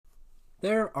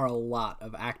There are a lot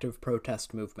of active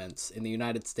protest movements in the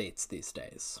United States these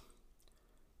days.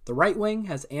 The right wing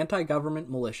has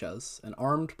anti-government militias and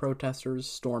armed protesters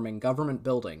storming government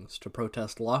buildings to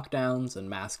protest lockdowns and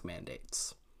mask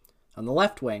mandates. On the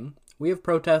left wing, we have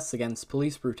protests against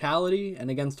police brutality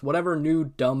and against whatever new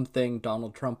dumb thing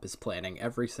Donald Trump is planning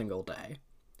every single day.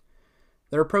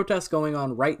 There are protests going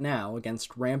on right now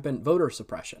against rampant voter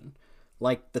suppression,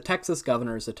 like the Texas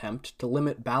governor's attempt to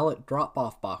limit ballot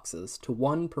drop-off boxes to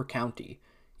 1 per county,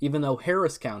 even though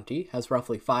Harris County has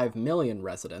roughly 5 million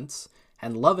residents,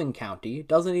 and Loving County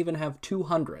doesn't even have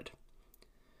 200.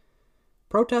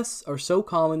 Protests are so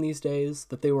common these days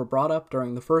that they were brought up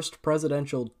during the first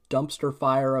presidential dumpster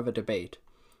fire of a debate,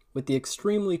 with the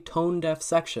extremely tone-deaf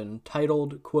section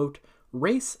titled, quote,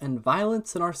 "Race and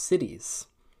Violence in Our Cities."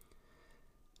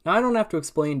 Now, I don't have to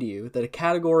explain to you that a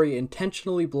category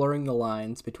intentionally blurring the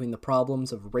lines between the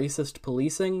problems of racist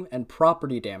policing and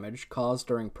property damage caused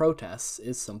during protests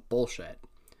is some bullshit.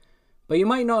 But you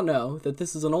might not know that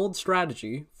this is an old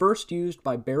strategy first used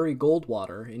by Barry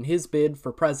Goldwater in his bid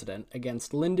for president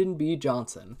against Lyndon B.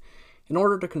 Johnson in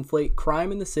order to conflate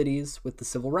crime in the cities with the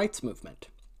civil rights movement.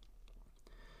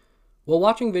 While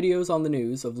watching videos on the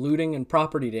news of looting and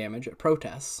property damage at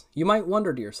protests, you might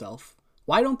wonder to yourself,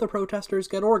 why don't the protesters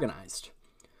get organized?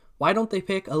 Why don't they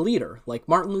pick a leader like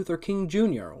Martin Luther King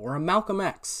Jr. or a Malcolm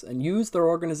X and use their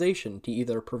organization to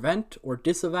either prevent or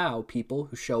disavow people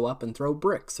who show up and throw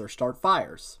bricks or start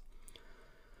fires?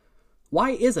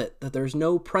 Why is it that there's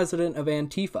no president of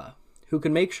Antifa who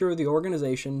can make sure the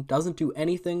organization doesn't do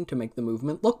anything to make the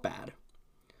movement look bad?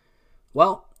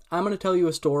 Well, I'm going to tell you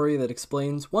a story that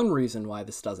explains one reason why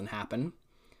this doesn't happen.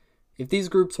 If these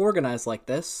groups organized like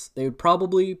this, they would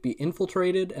probably be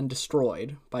infiltrated and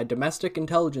destroyed by domestic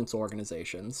intelligence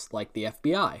organizations like the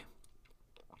FBI.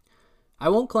 I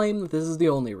won't claim that this is the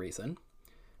only reason,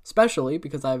 especially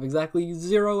because I have exactly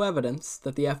zero evidence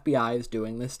that the FBI is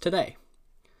doing this today.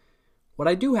 What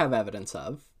I do have evidence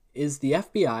of is the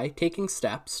FBI taking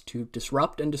steps to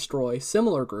disrupt and destroy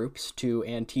similar groups to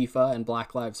Antifa and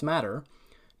Black Lives Matter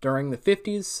during the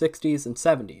 50s, 60s, and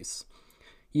 70s,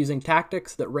 using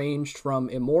tactics that ranged from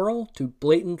immoral to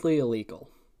blatantly illegal.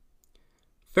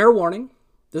 Fair warning,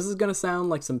 this is going to sound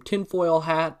like some tinfoil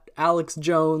hat, Alex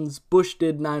Jones, Bush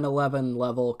did 9/11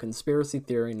 level conspiracy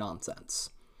theory nonsense.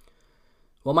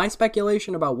 While my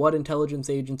speculation about what intelligence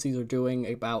agencies are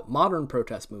doing about modern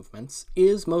protest movements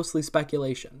is mostly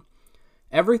speculation,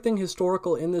 everything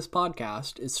historical in this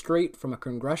podcast is straight from a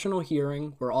congressional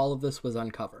hearing where all of this was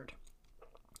uncovered.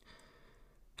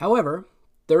 However,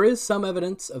 there is some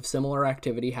evidence of similar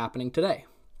activity happening today.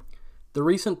 The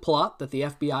recent plot that the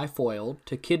FBI foiled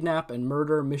to kidnap and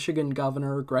murder Michigan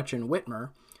Governor Gretchen Whitmer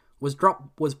was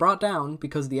brought down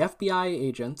because the FBI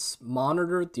agents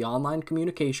monitored the online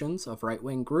communications of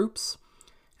right-wing groups,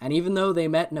 and even though they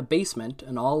met in a basement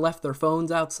and all left their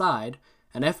phones outside,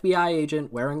 an FBI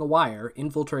agent wearing a wire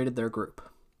infiltrated their group.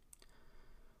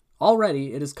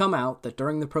 Already, it has come out that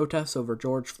during the protests over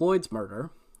George Floyd's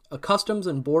murder, a Customs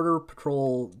and Border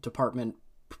Patrol Department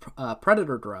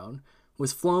Predator drone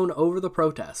was flown over the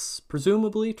protests,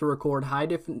 presumably to record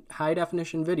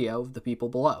high-definition video of the people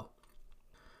below.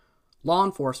 Law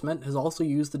enforcement has also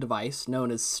used the device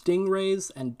known as stingrays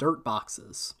and dirt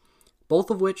boxes, both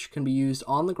of which can be used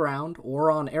on the ground or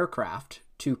on aircraft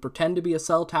to pretend to be a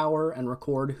cell tower and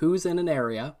record who's in an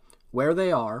area, where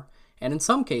they are, and in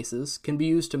some cases can be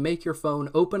used to make your phone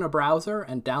open a browser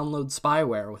and download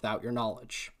spyware without your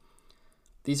knowledge.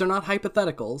 These are not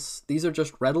hypotheticals, these are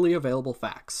just readily available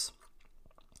facts.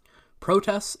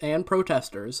 Protests and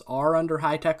protesters are under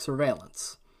high-tech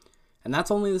surveillance, and that's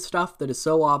only the stuff that is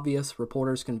so obvious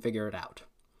reporters can figure it out.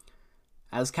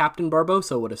 As Captain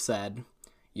Barbossa would have said,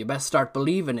 "You best start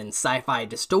believing in sci-fi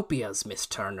dystopias, Miss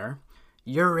Turner.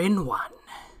 You're in one."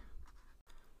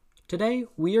 Today,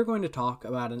 we are going to talk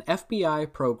about an FBI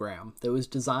program that was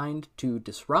designed to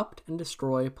disrupt and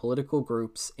destroy political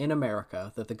groups in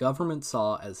America that the government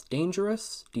saw as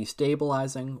dangerous,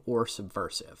 destabilizing, or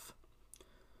subversive.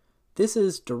 This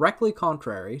is directly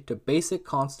contrary to basic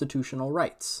constitutional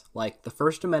rights, like the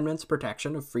First Amendment's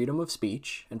protection of freedom of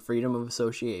speech and freedom of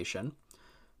association,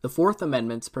 the Fourth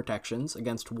Amendment's protections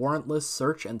against warrantless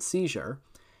search and seizure,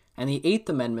 and the Eighth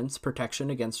Amendment's protection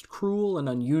against cruel and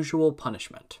unusual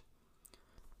punishment.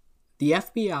 The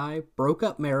FBI broke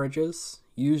up marriages,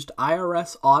 used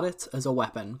IRS audits as a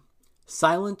weapon,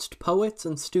 silenced poets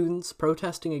and students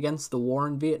protesting against the war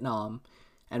in Vietnam,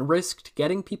 and risked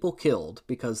getting people killed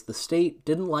because the state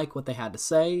didn't like what they had to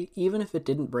say, even if it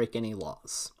didn't break any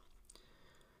laws.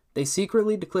 They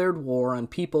secretly declared war on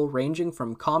people ranging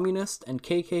from communist and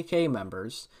KKK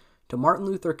members to Martin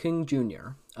Luther King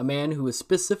Jr., a man who was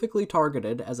specifically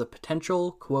targeted as a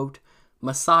potential, quote,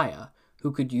 messiah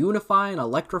who could unify and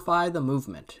electrify the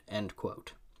movement, end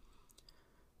quote.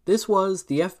 This was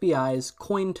the FBI's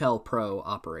COINTELPRO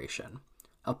operation,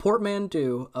 a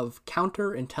portmanteau of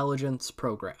counterintelligence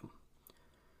program.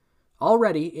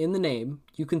 Already, in the name,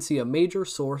 you can see a major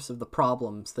source of the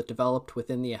problems that developed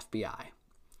within the FBI.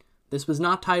 This was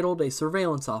not titled a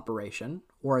surveillance operation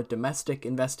or a domestic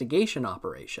investigation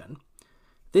operation.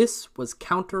 This was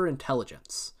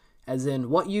counterintelligence, as in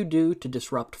what you do to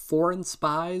disrupt foreign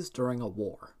spies during a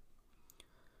war.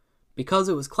 Because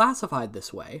it was classified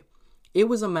this way, it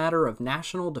was a matter of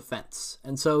national defense,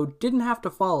 and so didn't have to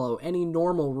follow any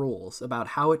normal rules about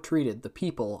how it treated the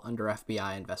people under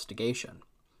FBI investigation.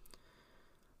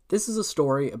 This is a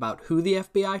story about who the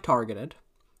FBI targeted,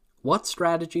 what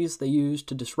strategies they used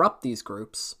to disrupt these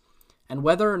groups, and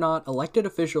whether or not elected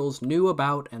officials knew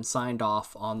about and signed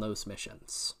off on those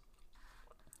missions.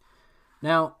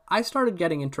 Now, I started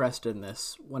getting interested in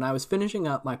this when I was finishing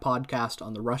up my podcast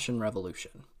on the Russian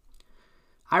Revolution.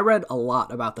 I read a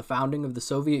lot about the founding of the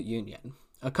Soviet Union,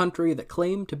 a country that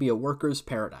claimed to be a workers'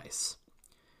 paradise.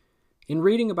 In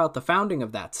reading about the founding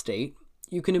of that state,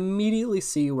 you can immediately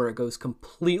see where it goes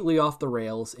completely off the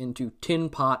rails into tin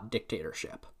pot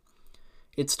dictatorship.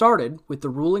 It started with the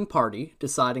ruling party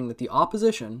deciding that the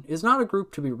opposition is not a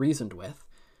group to be reasoned with,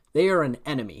 they are an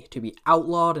enemy to be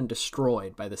outlawed and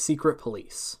destroyed by the secret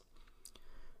police.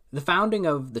 The founding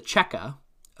of the Cheka,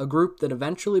 a group that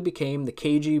eventually became the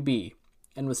KGB,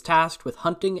 and was tasked with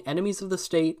hunting enemies of the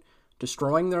state,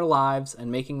 destroying their lives,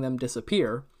 and making them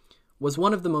disappear, was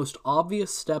one of the most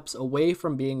obvious steps away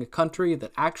from being a country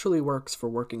that actually works for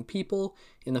working people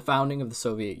in the founding of the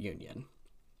Soviet Union.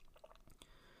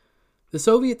 The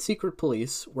Soviet secret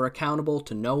police were accountable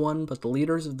to no one but the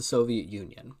leaders of the Soviet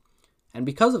Union, and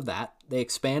because of that, they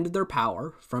expanded their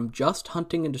power from just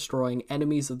hunting and destroying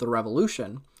enemies of the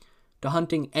revolution to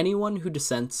hunting anyone who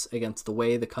dissents against the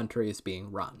way the country is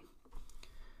being run.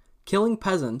 Killing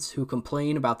peasants who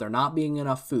complain about there not being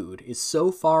enough food is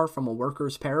so far from a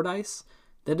worker's paradise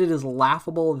that it is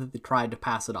laughable that they tried to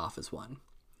pass it off as one.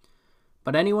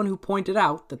 But anyone who pointed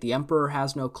out that the emperor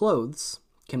has no clothes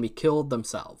can be killed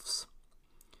themselves.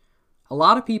 A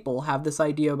lot of people have this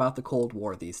idea about the Cold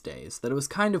War these days, that it was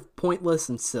kind of pointless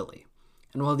and silly.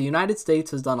 And while the United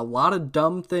States has done a lot of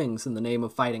dumb things in the name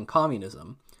of fighting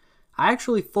communism, I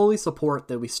actually fully support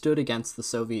that we stood against the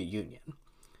Soviet Union,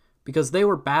 because they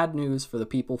were bad news for the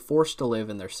people forced to live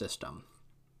in their system.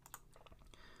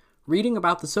 Reading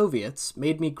about the Soviets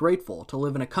made me grateful to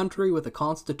live in a country with a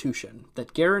constitution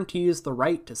that guarantees the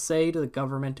right to say to the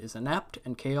government is inept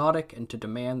and chaotic and to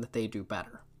demand that they do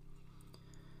better.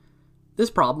 This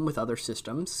problem with other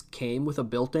systems came with a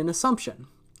built-in assumption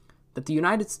that the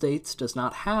United States does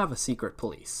not have a secret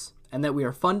police, and that we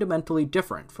are fundamentally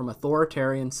different from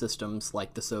authoritarian systems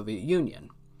like the Soviet Union.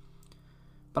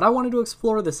 But I wanted to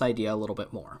explore this idea a little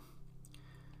bit more.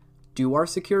 Do our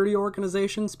security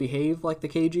organizations behave like the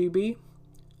KGB?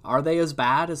 Are they as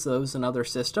bad as those in other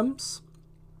systems?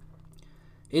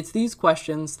 It's these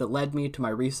questions that led me to my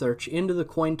research into the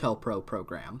COINTELPRO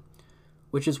program,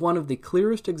 which is one of the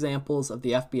clearest examples of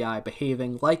the FBI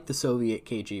behaving like the Soviet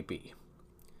KGB.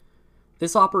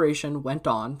 This operation went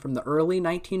on from the early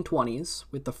 1920s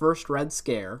with the first Red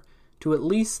Scare to at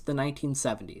least the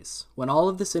 1970s, when all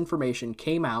of this information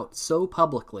came out so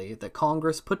publicly that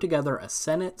Congress put together a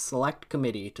Senate Select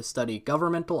Committee to study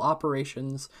governmental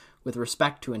operations with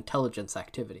respect to intelligence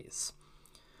activities.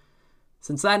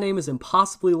 Since that name is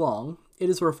impossibly long, it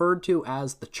is referred to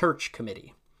as the Church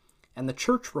Committee, and the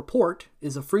Church Report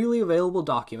is a freely available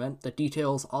document that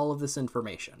details all of this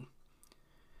information.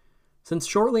 Since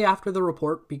shortly after the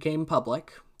report became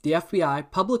public, the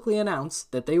FBI publicly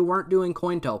announced that they weren't doing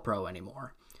COINTELPRO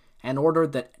anymore, and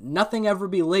ordered that nothing ever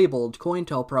be labeled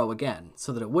COINTELPRO again,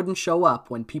 so that it wouldn't show up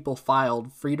when people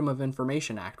filed Freedom of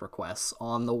Information Act requests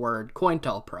on the word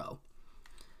COINTELPRO.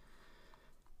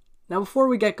 Now before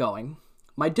we get going,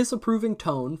 my disapproving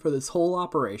tone for this whole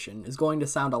operation is going to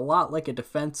sound a lot like a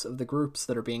defense of the groups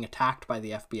that are being attacked by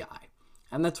the FBI,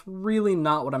 and that's really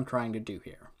not what I'm trying to do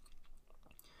here.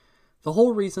 The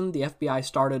whole reason the FBI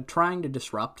started trying to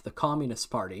disrupt the Communist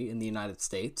Party in the United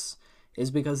States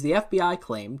is because the FBI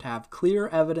claimed to have clear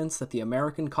evidence that the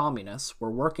American communists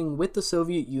were working with the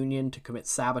Soviet Union to commit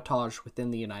sabotage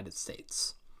within the United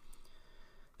States.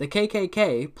 The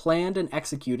KKK planned and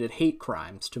executed hate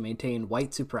crimes to maintain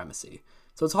white supremacy,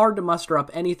 so it's hard to muster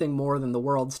up anything more than the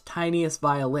world's tiniest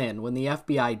violin when the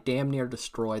FBI damn near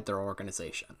destroyed their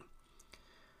organization.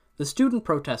 The student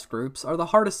protest groups are the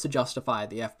hardest to justify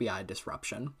the FBI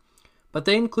disruption, But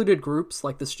they included groups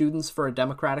like the Students for a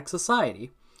Democratic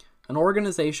Society, an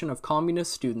organization of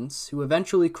communist students who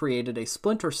eventually created a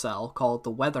splinter cell called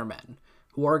the Weathermen,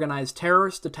 who organized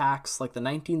terrorist attacks like the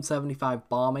 1975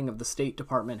 bombing of the State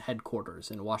Department headquarters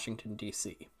in Washington,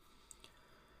 D.C.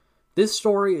 This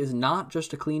story is not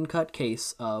just a clean-cut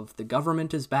case of the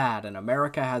government is bad and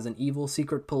America has an evil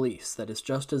secret police that is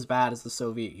just as bad as the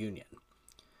Soviet Union.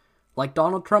 Like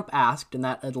Donald Trump asked in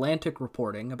that Atlantic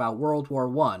reporting about World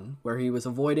War I, where he was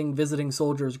avoiding visiting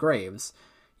soldiers' graves,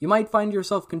 you might find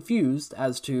yourself confused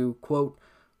as to, quote,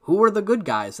 who are the good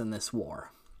guys in this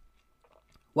war?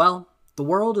 Well, the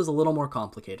world is a little more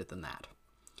complicated than that.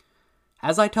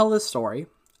 As I tell this story,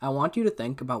 I want you to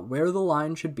think about where the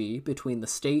line should be between the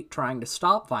state trying to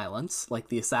stop violence, like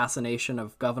the assassination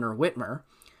of Governor Whitmer,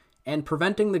 and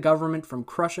preventing the government from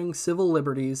crushing civil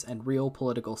liberties and real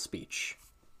political speech.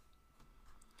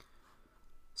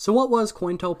 So what was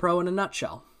COINTELPRO in a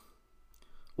nutshell?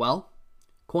 Well,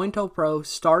 COINTELPRO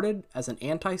started as an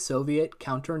anti-Soviet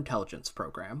counterintelligence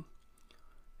program.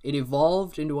 It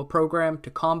evolved into a program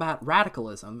to combat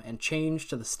radicalism and change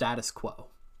to the status quo.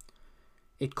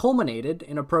 It culminated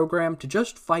in a program to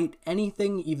just fight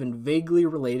anything even vaguely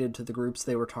related to the groups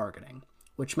they were targeting,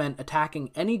 which meant attacking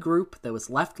any group that was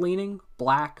left-leaning,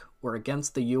 black, or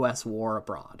against the U.S. war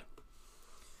abroad.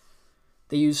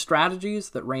 They used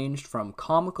strategies that ranged from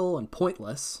comical and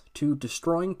pointless to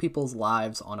destroying people's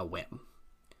lives on a whim.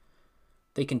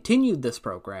 They continued this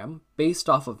program based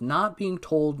off of not being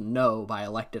told no by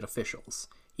elected officials,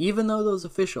 even though those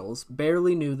officials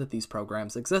barely knew that these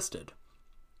programs existed.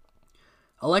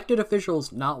 Elected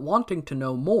officials not wanting to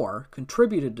know more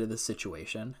contributed to this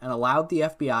situation and allowed the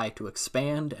FBI to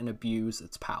expand and abuse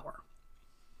its power.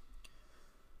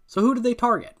 So who did they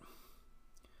target?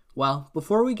 Well,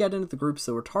 before we get into the groups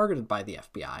that were targeted by the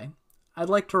FBI, I'd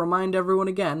like to remind everyone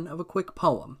again of a quick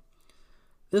poem.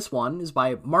 This one is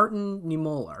by Martin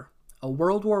Niemöller, a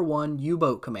World War I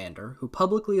U-boat commander who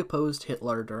publicly opposed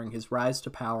Hitler during his rise to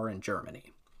power in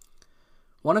Germany.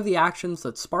 One of the actions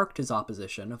that sparked his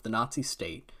opposition of the Nazi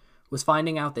state was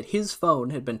finding out that his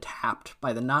phone had been tapped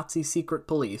by the Nazi secret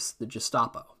police, the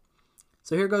Gestapo.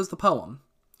 So here goes the poem.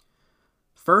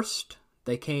 First,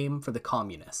 they came for the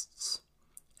communists,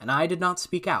 and I did not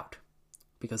speak out,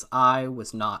 because I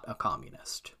was not a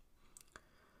communist.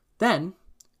 Then,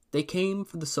 they came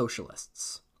for the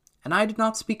socialists, and I did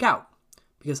not speak out,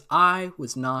 because I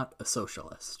was not a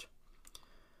socialist.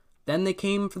 Then they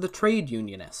came for the trade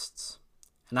unionists,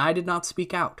 and I did not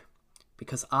speak out,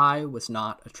 because I was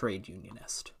not a trade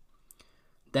unionist.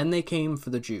 Then they came for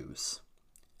the Jews,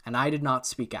 and I did not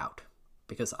speak out,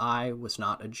 because I was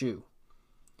not a Jew.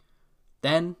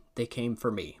 Then they came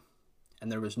for me,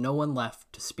 and there was no one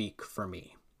left to speak for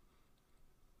me.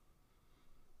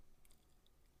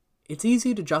 It's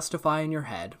easy to justify in your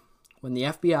head when the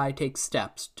FBI takes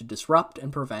steps to disrupt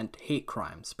and prevent hate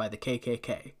crimes by the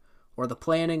KKK, or the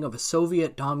planning of a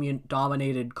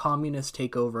Soviet-dominated communist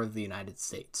takeover of the United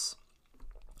States.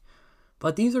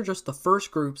 But these are just the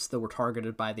first groups that were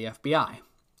targeted by the FBI.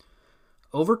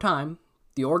 Over time,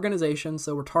 the organizations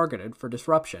that were targeted for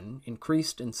disruption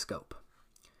increased in scope.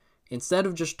 Instead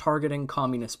of just targeting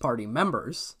Communist Party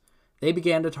members, they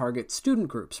began to target student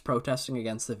groups protesting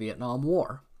against the Vietnam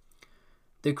War.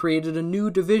 They created a new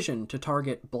division to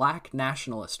target black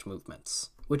nationalist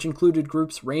movements, which included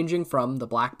groups ranging from the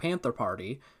Black Panther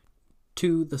Party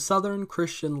to the Southern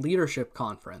Christian Leadership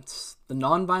Conference, the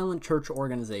nonviolent church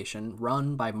organization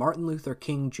run by Martin Luther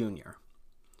King Jr.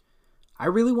 I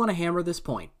really want to hammer this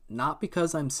point, not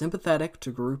because I'm sympathetic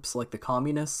to groups like the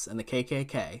Communists and the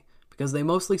KKK, because they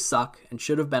mostly suck and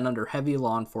should have been under heavy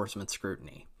law enforcement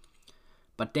scrutiny.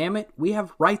 But damn it, we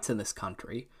have rights in this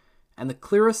country, and the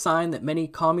clearest sign that many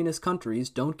communist countries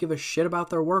don't give a shit about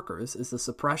their workers is the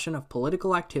suppression of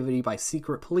political activity by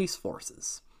secret police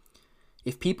forces.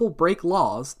 If people break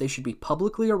laws, they should be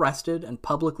publicly arrested and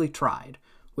publicly tried,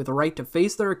 with a right to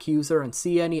face their accuser and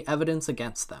see any evidence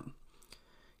against them.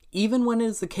 Even when it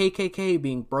is the KKK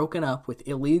being broken up with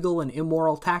illegal and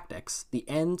immoral tactics, the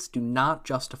ends do not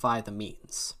justify the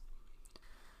means.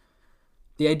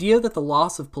 The idea that the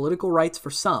loss of political rights for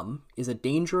some is a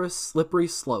dangerous, slippery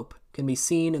slope can be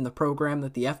seen in the program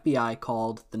that the FBI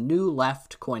called the New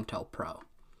Left COINTELPRO.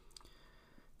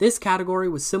 This category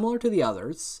was similar to the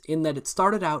others in that it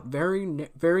started out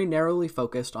very narrowly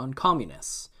focused on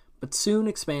communists, but soon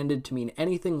expanded to mean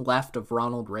anything left of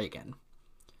Ronald Reagan.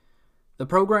 The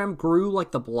program grew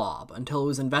like the Blob until it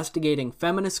was investigating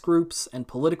feminist groups and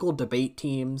political debate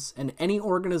teams and any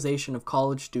organization of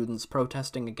college students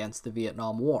protesting against the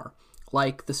Vietnam War,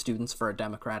 like the Students for a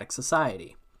Democratic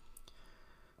Society.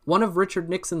 One of Richard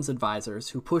Nixon's advisors,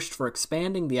 who pushed for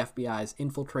expanding the FBI's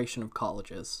infiltration of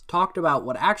colleges, talked about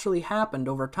what actually happened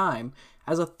over time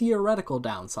as a theoretical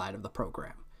downside of the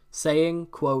program, saying,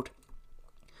 quote,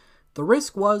 "The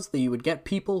risk was that you would get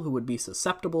people who would be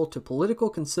susceptible to political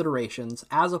considerations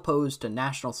as opposed to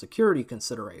national security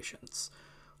considerations,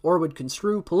 or would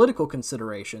construe political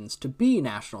considerations to be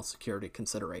national security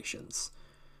considerations.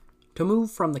 To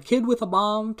move from the kid with a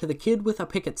bomb to the kid with a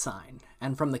picket sign,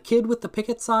 and from the kid with the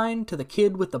picket sign to the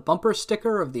kid with the bumper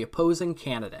sticker of the opposing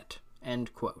candidate."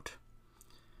 End quote.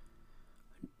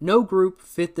 No group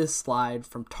fit this slide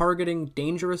from targeting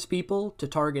dangerous people to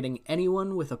targeting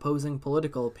anyone with opposing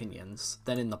political opinions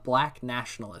than in the Black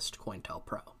Nationalist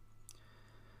COINTELPRO.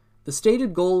 The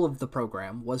stated goal of the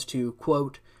program was to,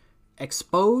 quote,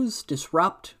 "expose,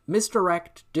 disrupt,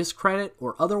 misdirect, discredit,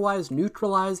 or otherwise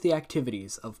neutralize the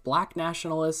activities of Black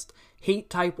nationalist,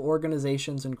 hate-type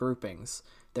organizations and groupings,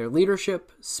 their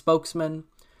leadership, spokesmen,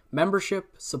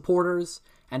 membership, supporters,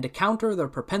 and to counter their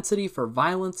propensity for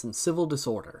violence and civil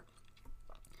disorder.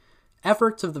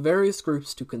 Efforts of the various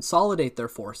groups to consolidate their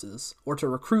forces or to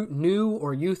recruit new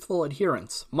or youthful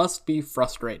adherents must be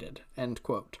frustrated." End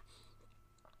quote.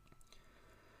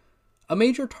 A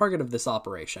major target of this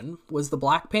operation was the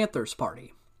Black Panthers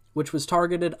Party, which was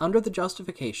targeted under the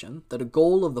justification that a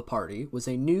goal of the party was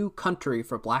a new country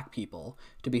for Black people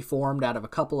to be formed out of a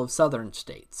couple of southern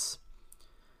states.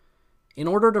 In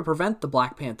order to prevent the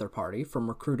Black Panther Party from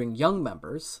recruiting young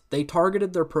members, they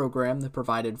targeted their program that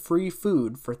provided free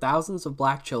food for thousands of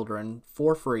Black children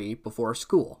for free before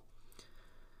school.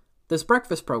 This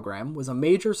breakfast program was a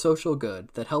major social good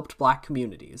that helped Black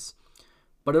communities,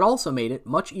 but it also made it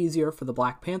much easier for the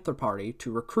Black Panther Party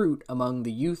to recruit among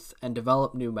the youth and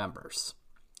develop new members.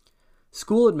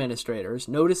 School administrators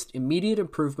noticed immediate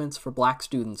improvements for Black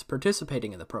students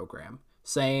participating in the program,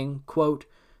 saying, quote,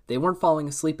 "They weren't falling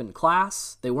asleep in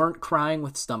class, they weren't crying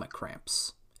with stomach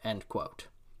cramps." End quote.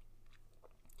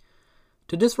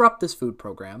 To disrupt this food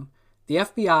program, the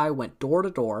FBI went door to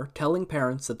door telling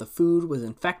parents that the food was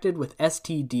infected with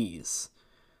STDs.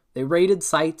 They raided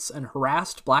sites and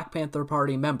harassed Black Panther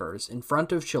Party members in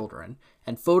front of children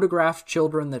and photographed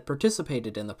children that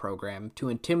participated in the program to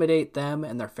intimidate them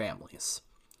and their families.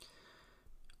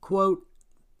 Quote,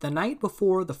 "The night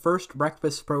before the first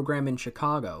breakfast program in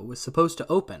Chicago was supposed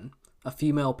to open," a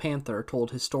female Panther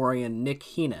told historian Nick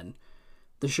Heenan,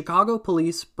 "the Chicago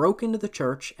police broke into the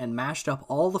church and mashed up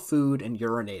all the food and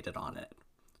urinated on it."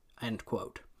 End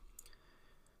quote.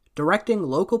 Directing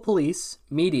local police,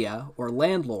 media, or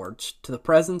landlords to the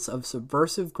presence of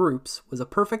subversive groups was a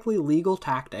perfectly legal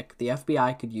tactic the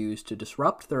FBI could use to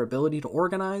disrupt their ability to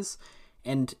organize,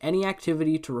 and any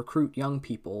activity to recruit young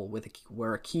people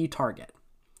were a key target.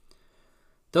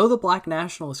 Though the Black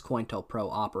Nationalist COINTELPRO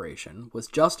operation was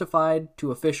justified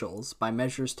to officials by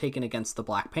measures taken against the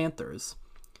Black Panthers,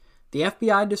 the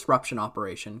FBI disruption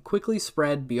operation quickly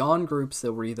spread beyond groups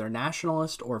that were either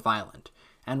nationalist or violent,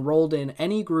 and rolled in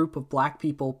any group of Black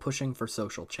people pushing for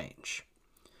social change.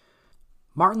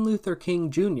 Martin Luther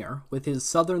King Jr., with his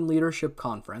Southern Leadership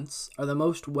Conference, are the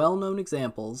most well-known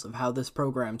examples of how this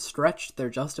program stretched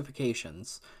their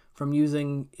justifications from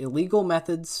using illegal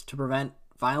methods to prevent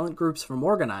violent groups from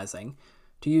organizing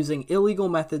to using illegal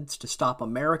methods to stop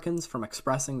Americans from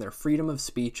expressing their freedom of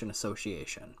speech and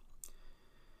association.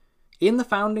 In the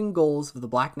founding goals of the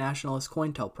Black Nationalist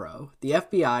COINTELPRO, the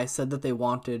FBI said that they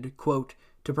wanted, quote,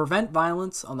 "to prevent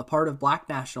violence on the part of Black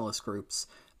nationalist groups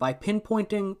by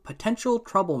pinpointing potential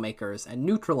troublemakers and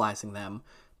neutralizing them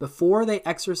before they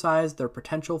exercise their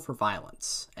potential for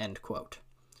violence." End quote.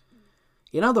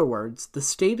 In other words, the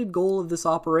stated goal of this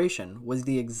operation was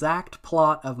the exact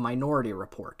plot of Minority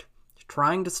Report,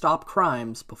 trying to stop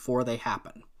crimes before they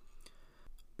happen.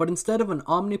 But instead of an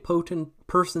omnipotent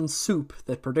person soup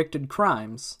that predicted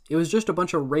crimes, it was just a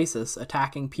bunch of racists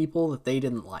attacking people that they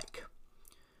didn't like.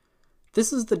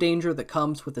 This is the danger that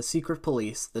comes with a secret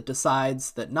police that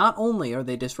decides that not only are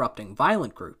they disrupting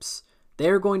violent groups, they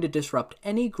are going to disrupt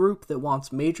any group that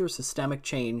wants major systemic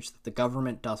change that the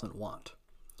government doesn't want.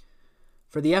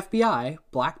 For the FBI,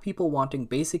 Black people wanting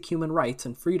basic human rights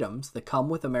and freedoms that come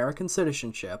with American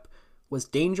citizenship was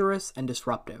dangerous and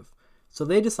disruptive, so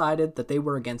they decided that they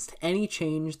were against any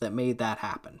change that made that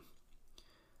happen.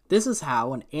 This is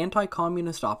how an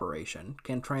anti-communist operation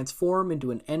can transform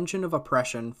into an engine of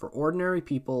oppression for ordinary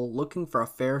people looking for a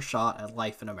fair shot at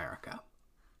life in America.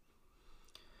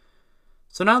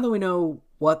 So now that we know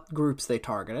what groups they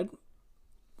targeted,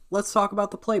 let's talk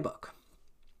about the playbook.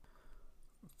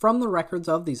 From the records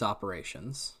of these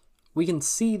operations, we can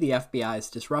see the FBI's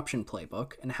disruption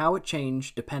playbook and how it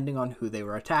changed depending on who they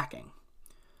were attacking.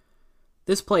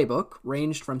 This playbook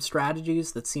ranged from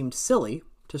strategies that seemed silly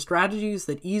to strategies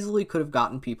that easily could have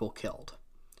gotten people killed.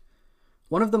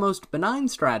 One of the most benign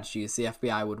strategies the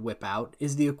FBI would whip out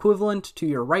is the equivalent to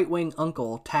your right-wing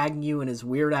uncle tagging you in his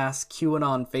weird-ass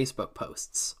QAnon Facebook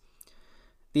posts.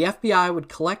 The FBI would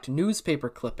collect newspaper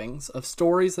clippings of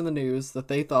stories in the news that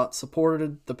they thought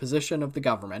supported the position of the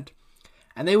government,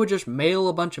 and they would just mail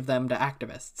a bunch of them to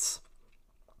activists.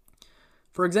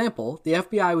 For example, the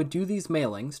FBI would do these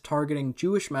mailings targeting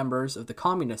Jewish members of the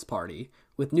Communist Party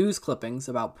with news clippings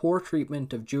about poor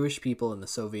treatment of Jewish people in the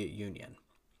Soviet Union.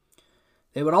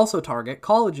 They would also target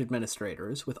college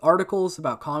administrators with articles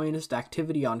about communist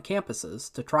activity on campuses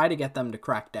to try to get them to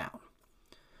crack down.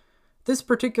 This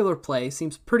particular play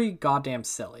seems pretty goddamn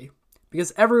silly,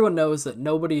 because everyone knows that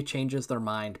nobody changes their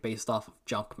mind based off of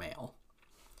junk mail.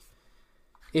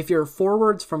 If your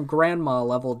forwards from grandma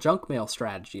level junk mail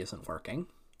strategy isn't working,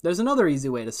 there's another easy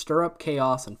way to stir up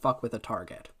chaos and fuck with a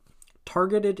target.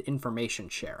 Targeted information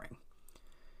sharing.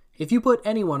 If you put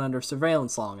anyone under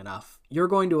surveillance long enough, you're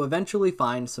going to eventually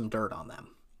find some dirt on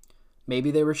them.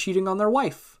 Maybe they were cheating on their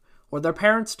wife, or their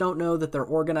parents don't know that they're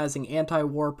organizing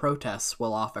anti-war protests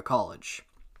while off at college.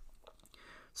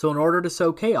 So in order to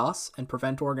sow chaos and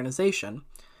prevent organization,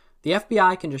 the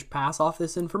FBI can just pass off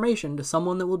this information to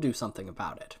someone that will do something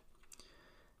about it.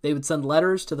 They would send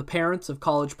letters to the parents of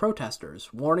college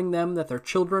protesters, warning them that their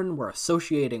children were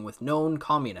associating with known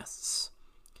communists.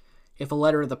 If a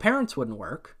letter to the parents wouldn't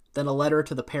work, then a letter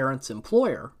to the parents'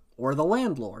 employer, or the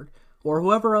landlord, or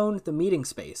whoever owned the meeting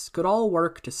space could all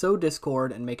work to sow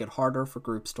discord and make it harder for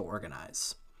groups to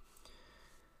organize.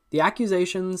 The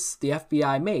accusations the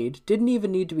FBI made didn't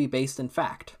even need to be based in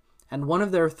fact, and one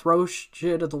of their throw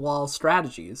shit at the wall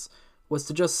strategies was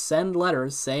to just send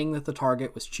letters saying that the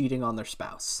target was cheating on their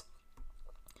spouse.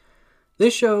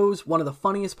 This shows one of the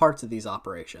funniest parts of these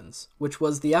operations, which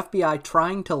was the FBI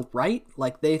trying to write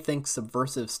like they think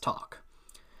subversives talk.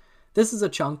 This is a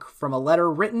chunk from a letter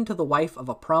written to the wife of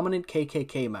a prominent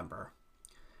KKK member.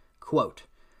 Quote,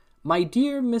 "My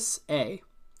dear Miss A,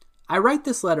 I write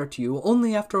this letter to you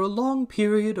only after a long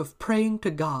period of praying to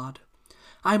God.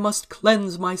 I must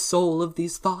cleanse my soul of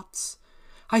these thoughts.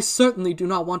 I certainly do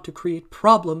not want to create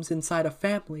problems inside a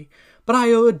family, but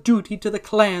I owe a duty to the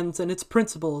clans and its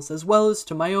principles, as well as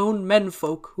to my own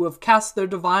menfolk who have cast their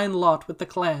divine lot with the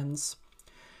clans.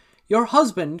 Your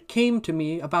husband came to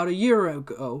me about a year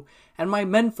ago, and my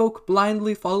menfolk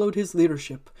blindly followed his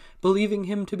leadership, believing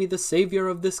him to be the savior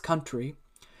of this country.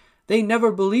 They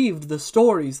never believed the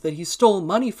stories that he stole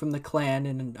money from the clan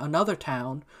in another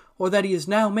town, or that he is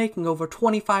now making over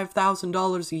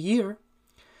 $25,000 a year.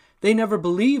 They never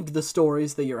believed the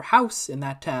stories that your house in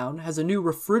that town has a new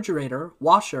refrigerator,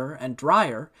 washer, and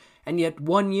dryer, and yet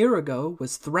 1 year ago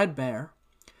was threadbare.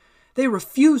 They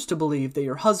refuse to believe that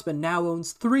your husband now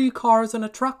owns 3 cars and a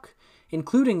truck,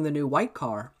 including the new white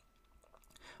car.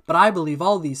 But I believe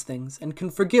all these things and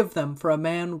can forgive them, for a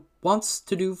man wants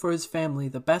to do for his family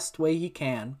the best way he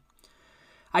can.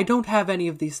 I don't have any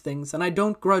of these things, and I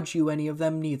don't grudge you any of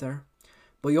them neither.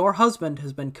 But your husband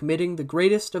has been committing the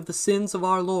greatest of the sins of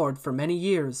our Lord for many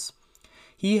years.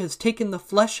 He has taken the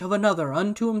flesh of another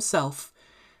unto himself.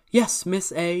 Yes,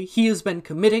 Miss A, he has been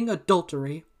committing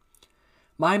adultery.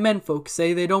 My menfolk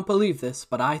say they don't believe this,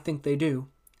 but I think they do.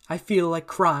 I feel like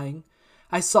crying.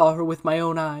 I saw her with my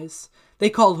own eyes. They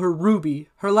call her Ruby.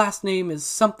 Her last name is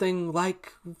something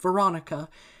like Veronica,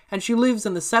 and she lives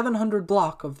in the 700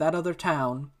 block of that other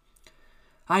town.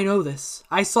 I know this.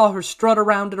 I saw her strut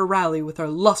around at a rally with her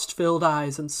lust-filled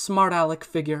eyes and smart-aleck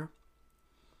figure."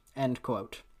 End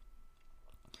quote.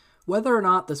 Whether or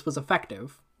not this was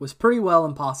effective was pretty well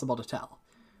impossible to tell,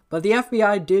 but the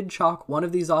FBI did chalk one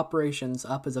of these operations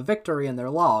up as a victory in their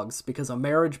logs because a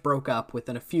marriage broke up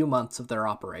within a few months of their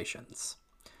operations.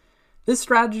 This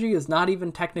strategy is not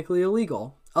even technically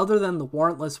illegal, other than the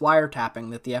warrantless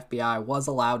wiretapping that the FBI was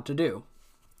allowed to do.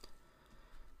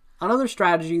 Another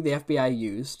strategy the FBI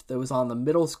used that was on the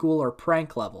middle school or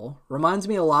prank level reminds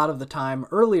me a lot of the time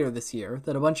earlier this year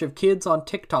that a bunch of kids on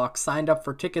TikTok signed up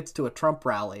for tickets to a Trump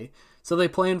rally, so they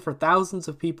planned for thousands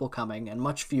of people coming and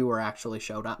much fewer actually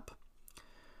showed up.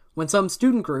 When some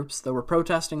student groups that were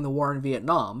protesting the war in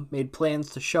Vietnam made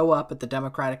plans to show up at the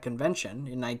Democratic Convention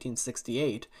in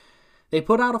 1968, they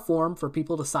put out a form for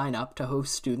people to sign up to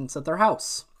host students at their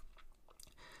house.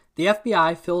 The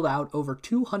FBI filled out over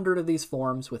 200 of these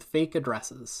forms with fake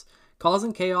addresses,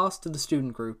 causing chaos to the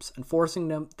student groups and forcing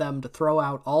them to throw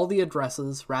out all the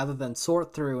addresses rather than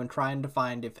sort through and trying to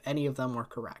find if any of them were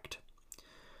correct.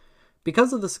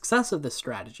 Because of the success of this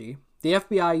strategy, the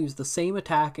FBI used the same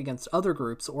attack against other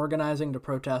groups organizing to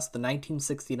protest the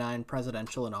 1969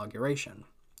 presidential inauguration.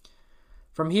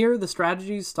 From here, the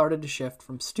strategies started to shift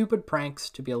from stupid pranks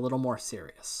to be a little more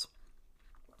serious.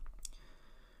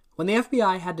 When the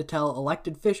FBI had to tell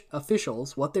elected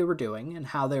officials what they were doing and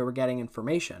how they were getting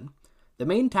information, the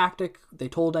main tactic they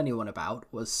told anyone about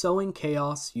was sowing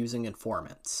chaos using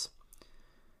informants.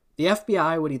 The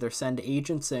FBI would either send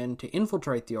agents in to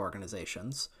infiltrate the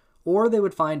organizations, or they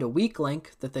would find a weak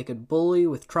link that they could bully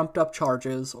with trumped-up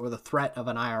charges or the threat of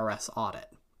an IRS audit.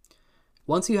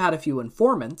 Once you had a few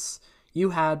informants,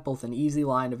 you had both an easy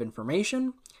line of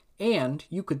information, and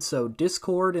you could sow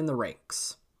discord in the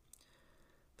ranks.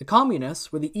 The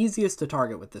communists were the easiest to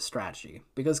target with this strategy,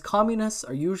 because communists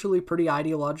are usually pretty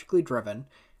ideologically driven,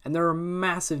 and there are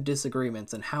massive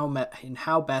disagreements in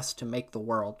how best to make the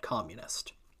world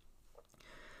communist.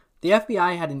 The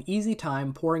FBI had an easy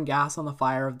time pouring gas on the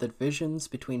fire of the divisions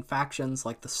between factions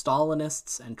like the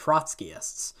Stalinists and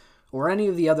Trotskyists, or any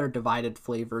of the other divided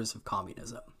flavors of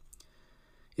communism.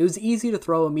 It was easy to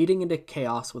throw a meeting into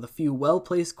chaos with a few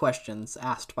well-placed questions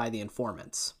asked by the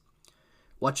informants.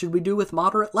 What should we do with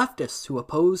moderate leftists who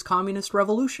oppose communist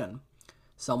revolution?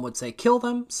 Some would say kill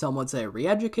them, some would say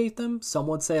re-educate them, some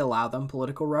would say allow them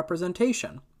political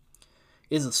representation.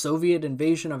 Is the Soviet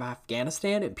invasion of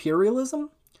Afghanistan imperialism?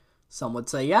 Some would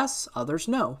say yes, others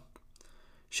no.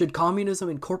 Should communism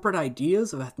incorporate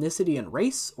ideas of ethnicity and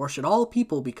race, or should all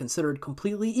people be considered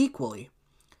completely equally?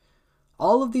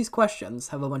 All of these questions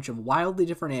have a bunch of wildly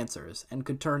different answers and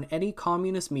could turn any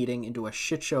communist meeting into a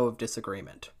shit show of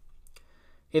disagreement.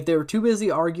 If they were too busy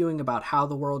arguing about how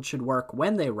the world should work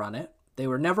when they run it, they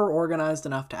were never organized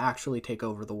enough to actually take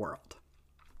over the world.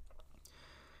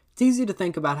 It's easy to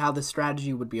think about how this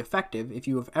strategy would be effective if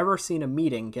you have ever seen a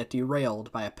meeting get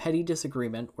derailed by a petty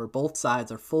disagreement where both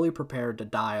sides are fully prepared to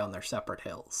die on their separate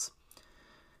hills.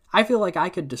 I feel like I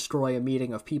could destroy a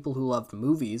meeting of people who loved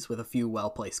movies with a few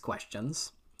well-placed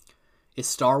questions. Is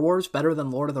Star Wars better than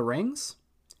Lord of the Rings?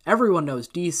 Everyone knows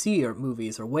DC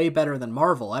movies are way better than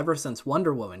Marvel ever since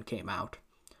Wonder Woman came out.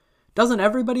 Doesn't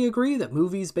everybody agree that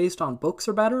movies based on books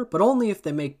are better, but only if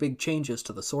they make big changes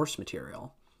to the source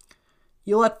material?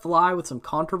 You let fly with some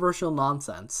controversial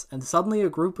nonsense, and suddenly a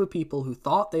group of people who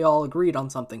thought they all agreed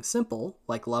on something simple,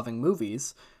 like loving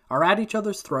movies, are at each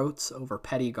other's throats over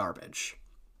petty garbage.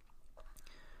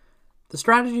 The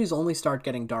strategies only start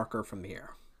getting darker from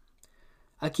here.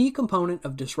 A key component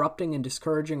of disrupting and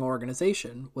discouraging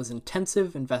organization was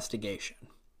intensive investigation.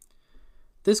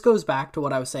 This goes back to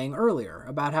what I was saying earlier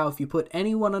about how if you put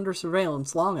anyone under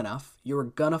surveillance long enough, you're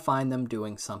gonna find them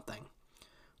doing something.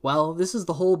 Well, this is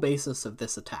the whole basis of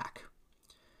this attack.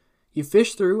 You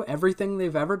fish through everything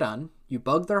they've ever done, you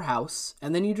bug their house,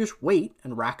 and then you just wait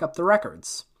and rack up the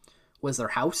records. Was their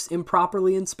house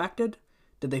improperly inspected?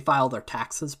 Did they file their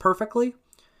taxes perfectly?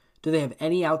 Do they have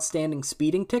any outstanding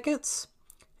speeding tickets?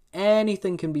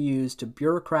 Anything can be used to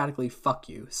bureaucratically fuck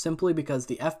you simply because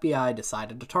the FBI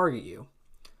decided to target you.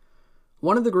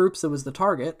 One of the groups that was the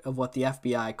target of what the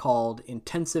FBI called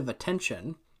intensive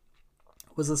attention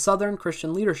was the Southern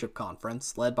Christian Leadership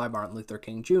Conference led by Martin Luther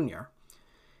King Jr.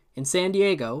 In San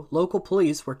Diego, local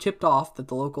police were tipped off that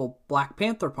the local Black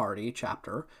Panther Party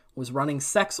chapter was running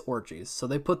sex orgies, so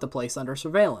they put the place under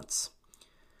surveillance.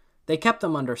 They kept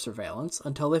them under surveillance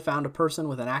until they found a person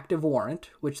with an active warrant,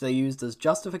 which they used as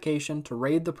justification to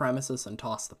raid the premises and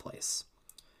toss the place.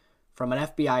 From an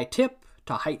FBI tip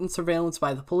to heightened surveillance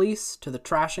by the police to the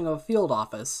trashing of a field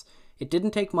office, it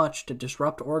didn't take much to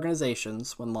disrupt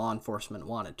organizations when law enforcement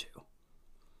wanted to.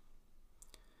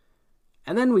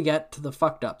 And then we get to the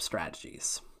fucked up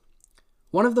strategies.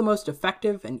 One of the most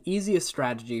effective and easiest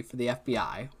strategy for the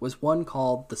FBI was one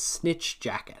called the snitch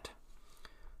jacket.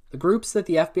 The groups that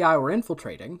the FBI were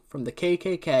infiltrating, from the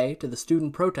KKK to the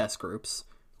student protest groups,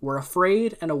 were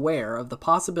afraid and aware of the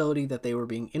possibility that they were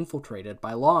being infiltrated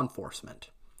by law enforcement.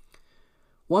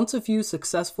 Once a few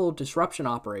successful disruption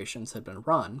operations had been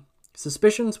run,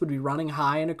 suspicions would be running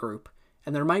high in a group,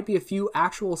 and there might be a few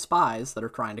actual spies that are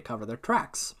trying to cover their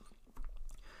tracks.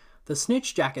 The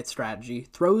snitch jacket strategy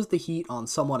throws the heat on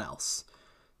someone else.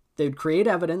 They would create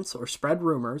evidence or spread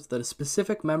rumors that a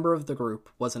specific member of the group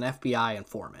was an FBI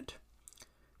informant.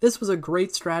 This was a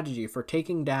great strategy for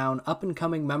taking down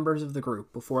up-and-coming members of the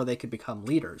group before they could become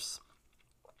leaders.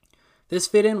 This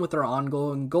fit in with their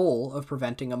ongoing goal of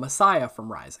preventing a messiah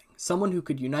from rising, someone who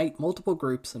could unite multiple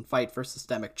groups and fight for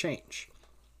systemic change.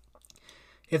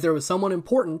 If there was someone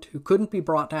important who couldn't be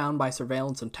brought down by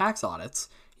surveillance and tax audits,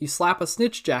 you slap a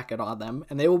snitch jacket on them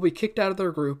and they will be kicked out of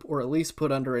their group or at least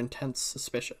put under intense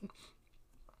suspicion.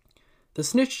 The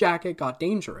snitch jacket got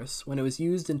dangerous when it was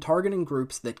used in targeting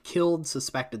groups that killed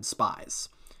suspected spies.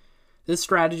 This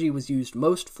strategy was used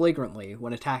most flagrantly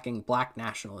when attacking black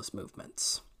nationalist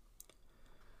movements.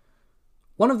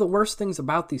 One of the worst things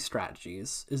about these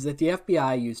strategies is that the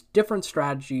FBI used different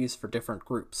strategies for different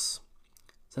groups.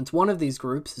 Since one of these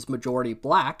groups is majority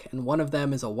black and one of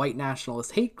them is a white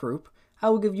nationalist hate group, I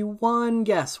will give you one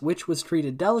guess which was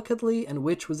treated delicately and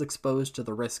which was exposed to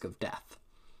the risk of death.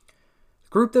 The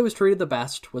group that was treated the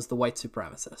best was the white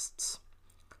supremacists.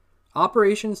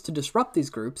 Operations to disrupt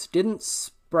these groups didn't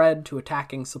spread to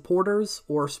attacking supporters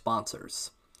or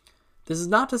sponsors. This is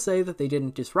not to say that they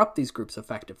didn't disrupt these groups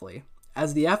effectively,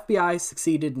 as the FBI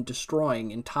succeeded in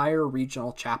destroying entire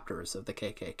regional chapters of the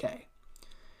KKK.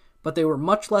 But they were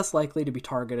much less likely to be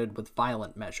targeted with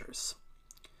violent measures.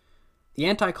 The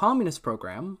anti-communist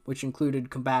program, which included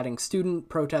combating student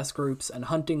protest groups and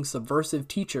hunting subversive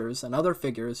teachers and other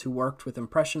figures who worked with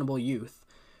impressionable youth,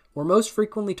 were most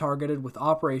frequently targeted with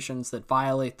operations that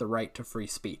violate the right to free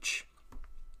speech.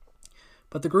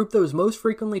 But the group that was most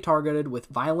frequently targeted with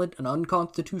violent and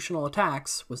unconstitutional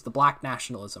attacks was the Black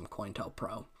Nationalism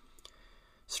COINTELPRO.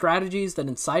 Strategies that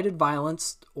incited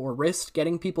violence or risked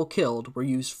getting people killed were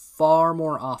used far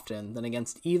more often than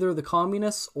against either the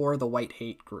communists or the white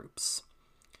hate groups.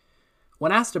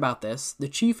 When asked about this, the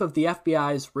chief of the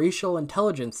FBI's Racial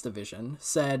Intelligence Division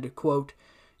said, quote,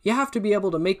 "You have to be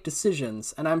able to make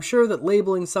decisions, and I'm sure that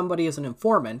labeling somebody as an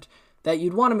informant, that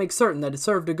you'd want to make certain that it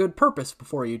served a good purpose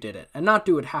before you did it, and not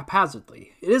do it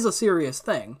haphazardly. It is a serious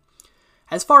thing.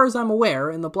 As far as I'm aware,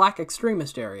 in the black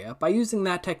extremist area, by using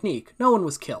that technique, no one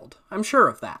was killed. I'm sure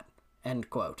of that."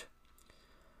 End quote.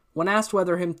 When asked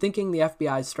whether him thinking the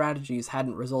FBI's strategies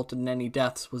hadn't resulted in any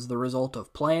deaths was the result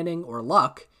of planning or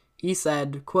luck, he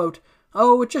said, quote,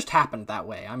 "Oh, it just happened that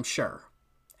way, I'm sure."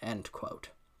 End quote.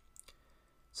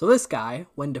 So this guy,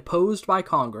 when deposed by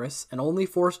Congress and only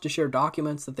forced to share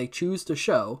documents that they choose to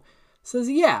show, says,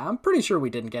 "Yeah, I'm pretty sure we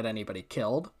didn't get anybody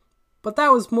killed. But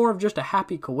that was more of just a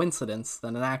happy coincidence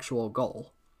than an actual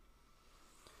goal."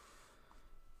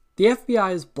 The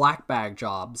FBI's black bag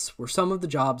jobs were some of the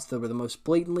jobs that were the most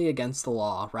blatantly against the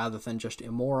law rather than just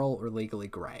immoral or legally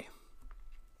gray.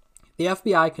 The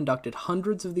FBI conducted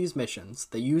hundreds of these missions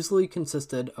that usually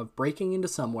consisted of breaking into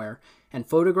somewhere and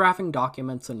photographing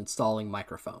documents and installing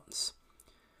microphones.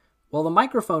 While the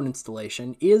microphone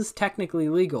installation is technically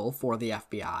legal for the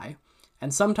FBI,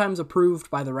 and sometimes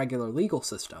approved by the regular legal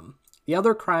system, the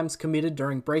other crimes committed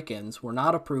during break-ins were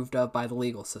not approved of by the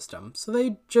legal system, so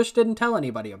they just didn't tell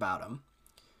anybody about them.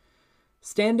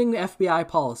 Standing FBI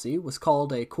policy was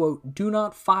called a, quote, "do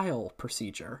not file"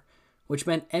 procedure, which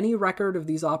meant any record of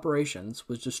these operations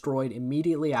was destroyed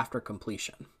immediately after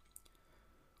completion.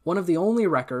 One of the only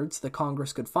records that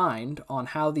Congress could find on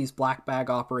how these black bag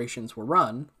operations were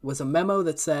run was a memo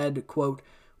that said, quote,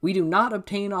 "We do not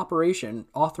obtain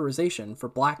authorization for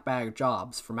black bag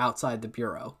jobs from outside the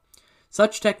Bureau.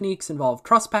 Such techniques involve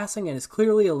trespassing and is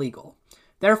clearly illegal.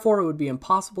 Therefore, it would be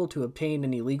impossible to obtain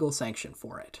any legal sanction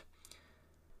for it."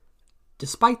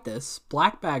 Despite this,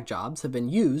 black bag jobs have been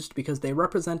used because they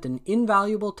represent an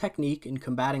invaluable technique in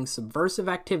combating subversive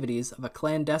activities of a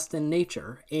clandestine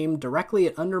nature aimed directly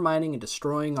at undermining and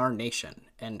destroying our nation.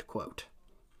 End quote.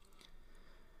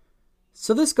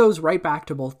 So this goes right back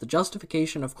to both the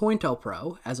justification of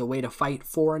COINTELPRO as a way to fight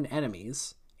foreign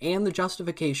enemies, and the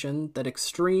justification that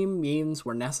extreme means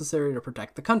were necessary to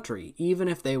protect the country, even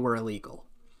if they were illegal.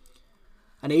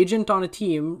 An agent on a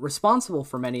team responsible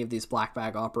for many of these black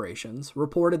bag operations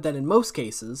reported that in most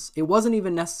cases, it wasn't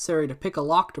even necessary to pick a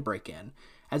lock to break in,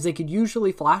 as they could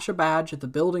usually flash a badge at the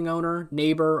building owner,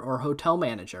 neighbor, or hotel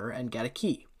manager and get a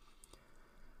key.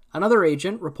 Another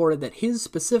agent reported that his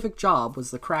specific job was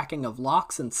the cracking of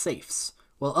locks and safes,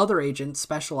 while other agents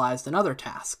specialized in other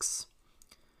tasks.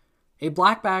 A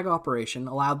black bag operation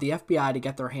allowed the FBI to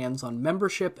get their hands on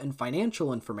membership and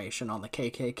financial information on the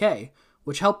KKK,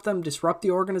 which helped them disrupt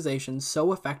the organization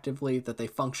so effectively that they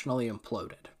functionally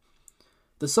imploded.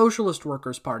 The Socialist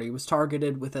Workers' Party was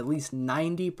targeted with at least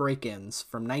 90 break-ins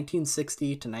from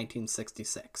 1960 to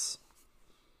 1966.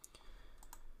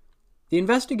 The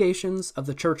investigations of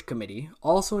the Church Committee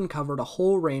also uncovered a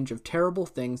whole range of terrible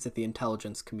things that the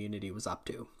intelligence community was up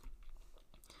to.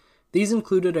 These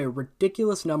included a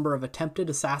ridiculous number of attempted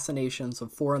assassinations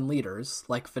of foreign leaders,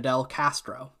 like Fidel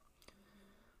Castro.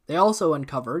 They also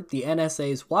uncovered the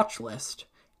NSA's watch list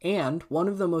and one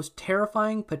of the most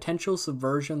terrifying potential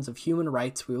subversions of human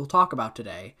rights we will talk about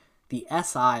today, the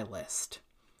SI list.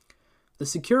 The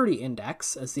Security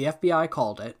Index, as the FBI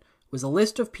called it, was a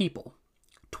list of people,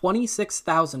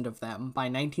 26,000 of them by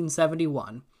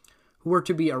 1971, who were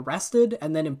to be arrested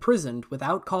and then imprisoned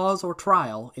without cause or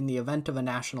trial in the event of a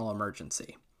national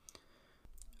emergency.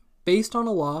 Based on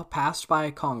a law passed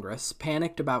by Congress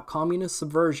panicked about communist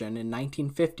subversion in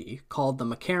 1950 called the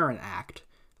McCarran Act,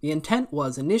 The intent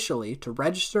was initially to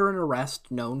register and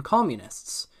arrest known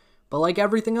communists, but like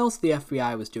everything else the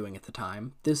FBI was doing at the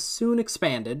time, this soon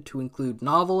expanded to include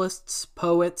novelists,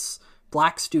 poets,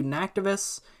 black student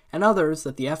activists, and others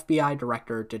that the FBI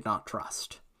director did not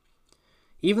trust.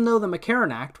 Even though the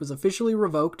McCarran Act was officially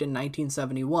revoked in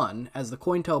 1971 as the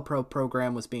COINTELPRO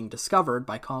program was being discovered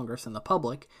by Congress and the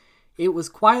public, it was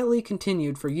quietly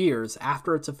continued for years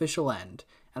after its official end,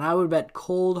 and I would bet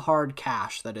cold hard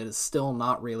cash that it is still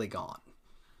not really gone.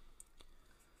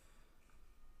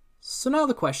 So now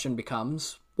the question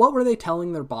becomes, what were they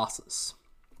telling their bosses?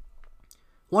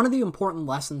 One of the important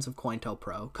lessons of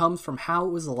COINTELPRO comes from how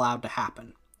it was allowed to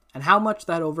happen, and how much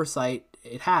that oversight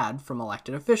it had from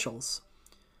elected officials.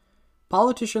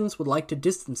 Politicians would like to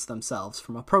distance themselves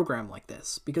from a program like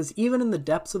this, because even in the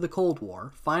depths of the Cold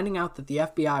War, finding out that the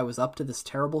FBI was up to this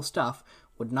terrible stuff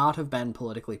would not have been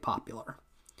politically popular.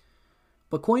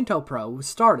 But COINTELPRO was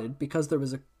started because there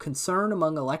was a concern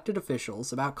among elected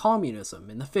officials about communism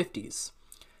in the 50s,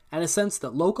 and a sense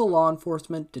that local law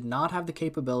enforcement did not have the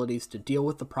capabilities to deal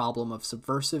with the problem of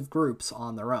subversive groups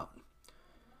on their own.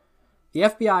 The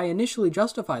FBI initially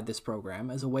justified this program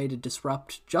as a way to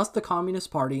disrupt just the Communist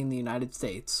Party in the United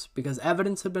States because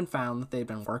evidence had been found that they had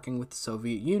been working with the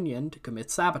Soviet Union to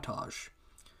commit sabotage.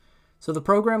 So the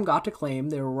program got to claim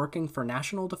they were working for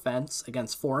national defense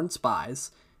against foreign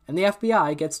spies, and the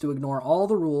FBI gets to ignore all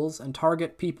the rules and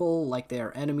target people like they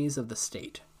are enemies of the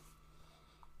state.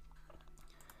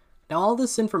 Now, all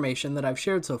this information that I've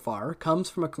shared so far comes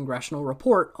from a congressional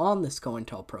report on this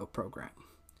COINTELPRO program.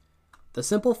 The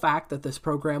simple fact that this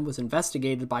program was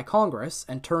investigated by Congress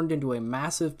and turned into a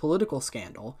massive political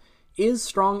scandal is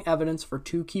strong evidence for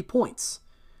two key points.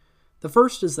 The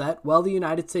first is that, while the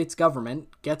United States government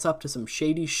gets up to some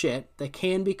shady shit that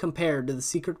can be compared to the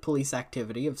secret police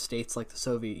activity of states like the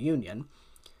Soviet Union,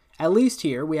 at least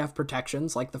here we have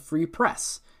protections like the free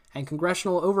press and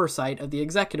congressional oversight of the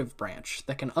executive branch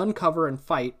that can uncover and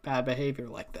fight bad behavior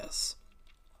like this.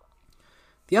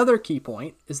 The other key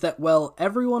point is that, while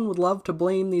everyone would love to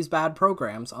blame these bad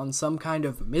programs on some kind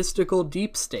of mystical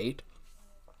deep state,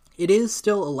 it is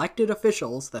still elected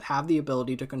officials that have the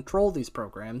ability to control these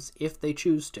programs if they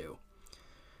choose to.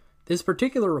 This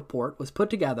particular report was put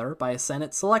together by a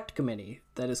Senate Select Committee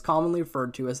that is commonly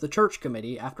referred to as the Church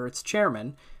Committee after its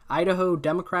chairman, Idaho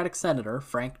Democratic Senator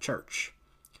Frank Church.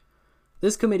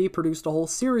 This committee produced a whole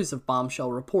series of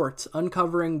bombshell reports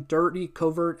uncovering dirty,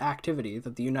 covert activity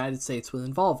that the United States was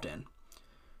involved in.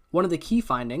 One of the key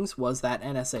findings was that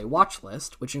NSA watch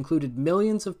list, which included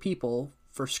millions of people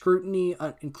for scrutiny,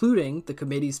 including the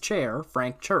committee's chair,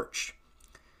 Frank Church.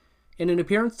 In an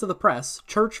appearance to the press,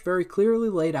 Church very clearly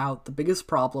laid out the biggest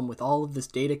problem with all of this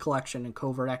data collection and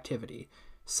covert activity,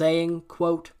 saying,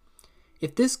 quote,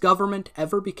 "If this government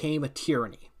ever became a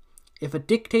tyranny, if a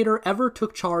dictator ever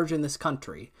took charge in this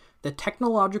country, the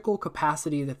technological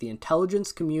capacity that the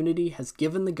intelligence community has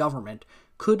given the government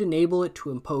could enable it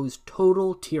to impose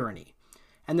total tyranny,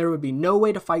 and there would be no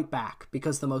way to fight back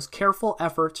because the most careful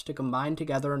efforts to combine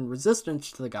together in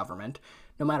resistance to the government,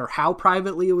 no matter how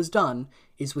privately it was done,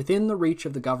 is within the reach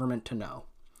of the government to know.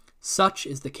 Such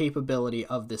is the capability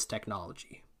of this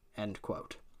technology." End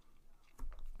quote.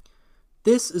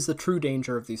 This is the true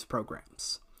danger of these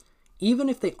programs. Even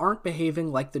if they aren't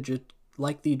behaving like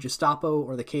the Gestapo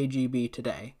or the KGB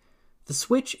today, the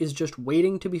switch is just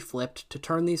waiting to be flipped to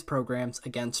turn these programs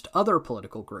against other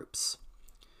political groups.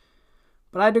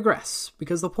 But I digress,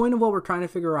 because the point of what we're trying to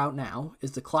figure out now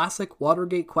is the classic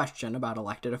Watergate question about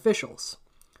elected officials.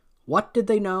 What did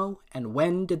they know, and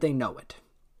when did they know it?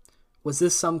 Was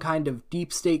this some kind of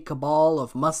deep state cabal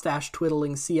of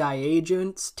mustache-twiddling CIA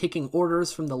agents taking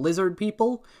orders from the lizard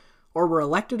people, or were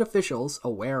elected officials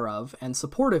aware of and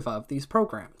supportive of these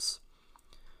programs?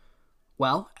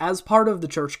 Well, as part of the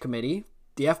Church Committee,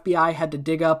 the FBI had to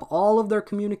dig up all of their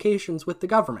communications with the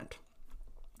government.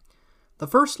 The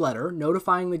first letter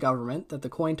notifying the government that the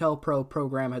COINTELPRO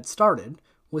program had started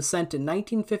was sent in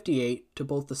 1958 to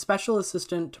both the Special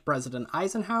Assistant to President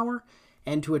Eisenhower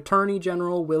and to Attorney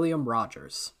General William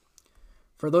Rogers.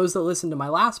 For those that listened to my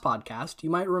last podcast, you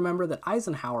might remember that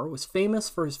Eisenhower was famous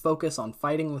for his focus on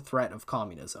fighting the threat of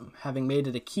communism, having made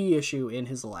it a key issue in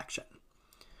his election.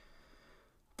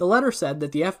 The letter said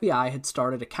that the FBI had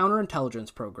started a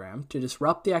counterintelligence program to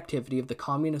disrupt the activity of the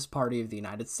Communist Party of the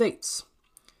United States.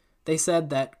 They said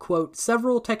that, quote,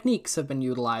 "several techniques have been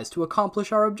utilized to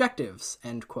accomplish our objectives,"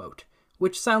 end quote,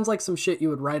 which sounds like some shit you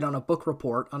would write on a book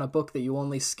report on a book that you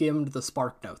only skimmed the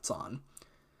spark notes on.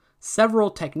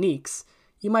 Several techniques?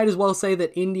 You might as well say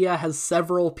that India has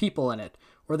several people in it,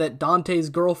 or that Dante's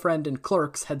girlfriend in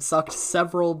Clerks had sucked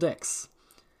several dicks.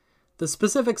 The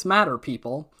specifics matter,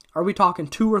 people. Are we talking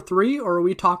 2 or 3, or are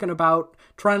we talking about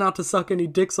try not to suck any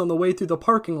dicks on the way through the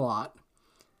parking lot?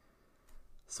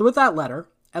 So with that letter,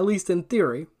 at least in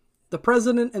theory, the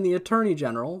President and the Attorney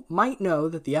General might know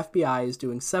that the FBI is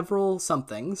doing several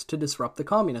somethings to disrupt the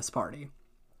Communist Party.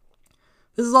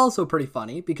 This is also pretty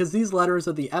funny, because these letters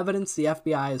are the evidence the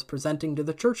FBI is presenting to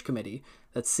the Church Committee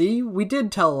that, see, we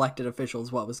did tell elected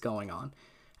officials what was going on,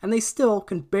 and they still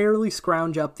can barely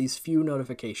scrounge up these few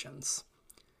notifications.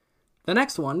 The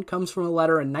next one comes from a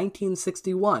letter in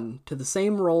 1961 to the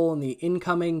same role in the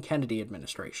incoming Kennedy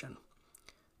administration.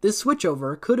 This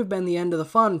switchover could have been the end of the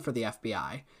fun for the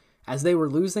FBI, as they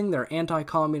were losing their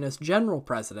anti-communist general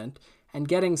president and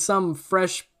getting some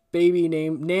fresh baby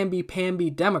named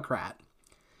namby-pamby Democrat.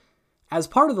 As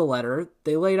part of the letter,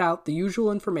 they laid out the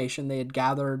usual information they had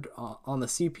gathered on the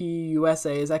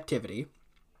CPUSA's activity,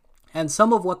 and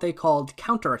some of what they called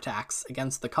counterattacks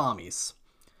against the commies.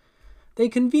 They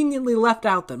conveniently left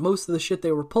out that most of the shit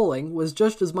they were pulling was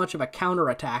just as much of a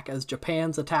counterattack as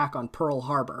Japan's attack on Pearl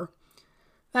Harbor.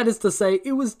 That is to say,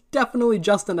 it was definitely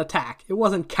just an attack. It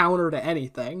wasn't counter to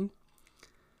anything.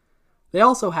 They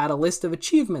also had a list of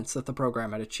achievements that the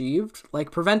program had achieved,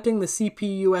 like preventing the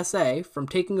CPUSA from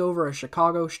taking over a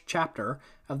Chicago chapter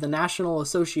of the National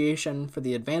Association for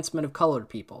the Advancement of Colored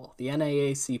People, the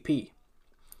NAACP.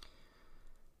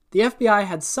 The FBI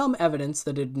had some evidence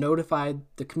that it had notified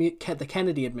the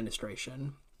Kennedy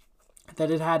administration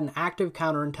that it had an active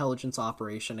counterintelligence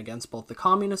operation against both the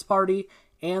Communist Party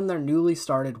and their newly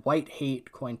started White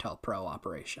Hate COINTELPRO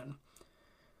operation.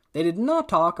 They did not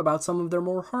talk about some of their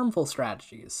more harmful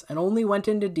strategies, and only went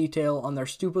into detail on their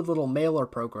stupid little mailer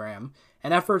program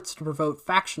and efforts to promote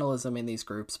factionalism in these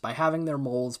groups by having their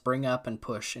moles bring up and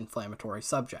push inflammatory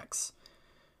subjects.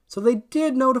 So they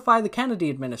did notify the Kennedy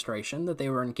administration that they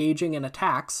were engaging in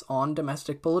attacks on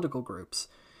domestic political groups,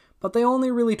 but they only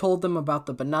really told them about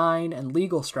the benign and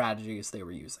legal strategies they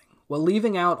were using, while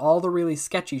leaving out all the really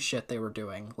sketchy shit they were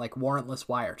doing, like warrantless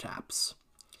wiretaps.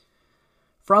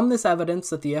 From this evidence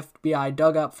that the FBI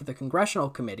dug up for the Congressional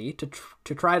Committee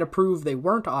to try to prove they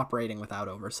weren't operating without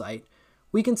oversight,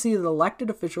 we can see that elected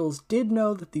officials did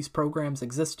know that these programs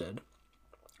existed,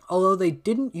 although they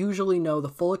didn't usually know the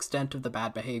full extent of the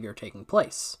bad behavior taking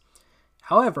place.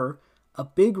 However, a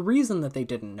big reason that they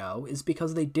didn't know is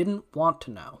because they didn't want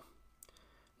to know.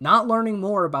 Not learning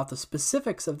more about the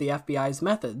specifics of the FBI's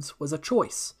methods was a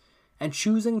choice, and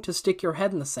choosing to stick your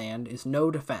head in the sand is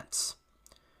no defense.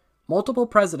 Multiple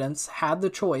presidents had the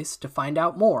choice to find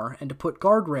out more and to put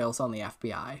guardrails on the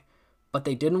FBI, but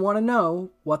they didn't want to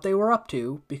know what they were up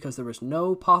to because there was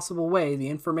no possible way the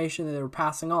information they were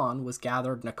passing on was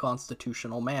gathered in a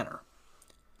constitutional manner.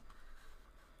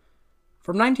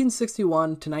 From 1961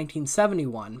 to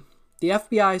 1971, the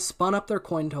FBI spun up their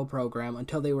COINTEL program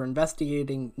until they were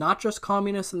investigating not just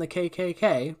communists and the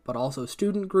KKK, but also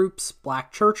student groups,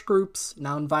 black church groups,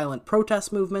 nonviolent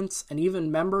protest movements, and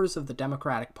even members of the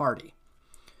Democratic Party.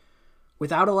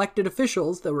 Without elected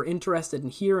officials that were interested in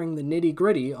hearing the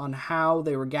nitty-gritty on how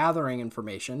they were gathering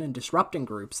information and disrupting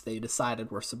groups they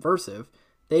decided were subversive,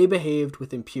 they behaved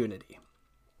with impunity.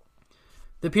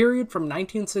 The period from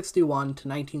 1961 to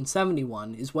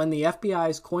 1971 is when the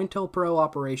FBI's COINTELPRO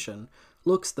operation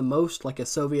looks the most like a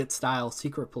Soviet-style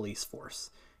secret police force,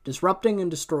 disrupting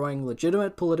and destroying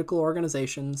legitimate political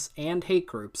organizations and hate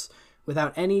groups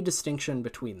without any distinction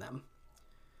between them.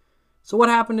 So what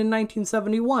happened in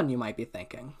 1971, you might be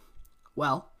thinking?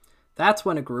 Well, that's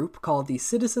when a group called the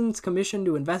Citizens Commission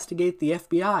to Investigate the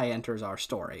FBI enters our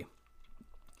story.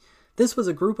 This was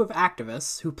a group of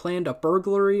activists who planned a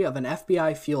burglary of an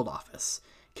FBI field office,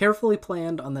 carefully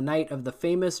planned on the night of the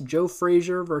famous Joe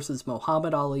Frazier versus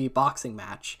Muhammad Ali boxing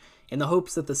match, in the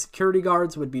hopes that the security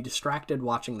guards would be distracted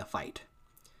watching the fight.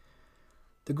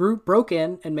 The group broke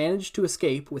in and managed to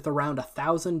escape with around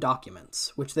 1,000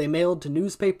 documents, which they mailed to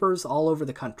newspapers all over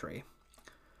the country.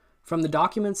 From the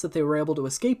documents that they were able to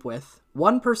escape with,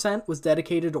 1% was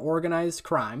dedicated to organized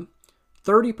crime,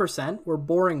 30% were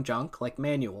boring junk like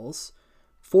manuals,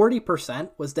 40%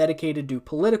 was dedicated to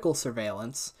political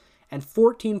surveillance, and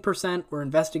 14% were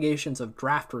investigations of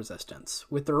draft resistance,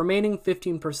 with the remaining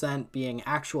 15% being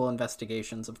actual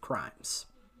investigations of crimes.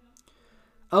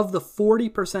 Of the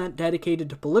 40% dedicated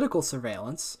to political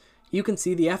surveillance, you can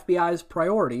see the FBI's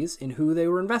priorities in who they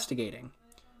were investigating.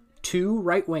 2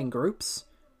 right-wing groups,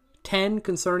 10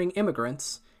 concerning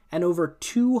immigrants, and over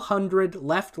 200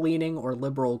 left-leaning or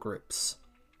liberal groups.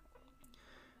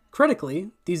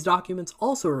 Critically, these documents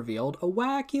also revealed a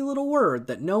wacky little word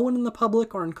that no one in the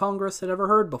public or in Congress had ever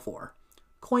heard before: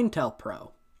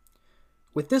 COINTELPRO.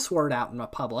 With this word out in the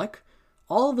public,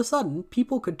 all of a sudden,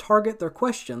 people could target their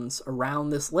questions around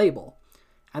this label.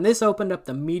 And this opened up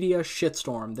the media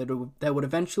shitstorm that would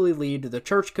eventually lead to the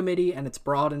Church Committee and its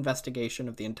broad investigation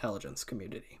of the intelligence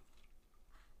community.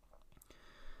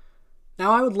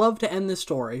 Now, I would love to end this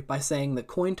story by saying that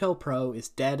COINTELPRO is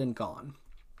dead and gone.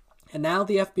 And now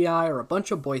the FBI are a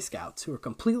bunch of Boy Scouts who are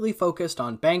completely focused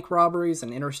on bank robberies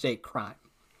and interstate crime.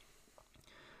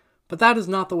 But that is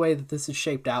not the way that this has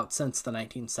shaped out since the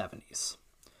 1970s.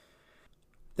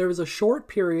 There was a short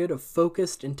period of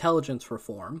focused intelligence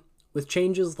reform, with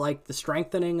changes like the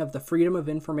strengthening of the Freedom of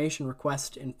Information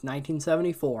request in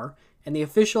 1974 and the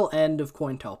official end of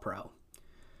COINTELPRO.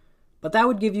 But that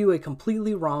would give you a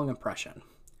completely wrong impression.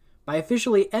 By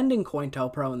officially ending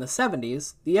COINTELPRO in the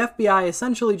 70s, the FBI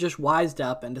essentially just wised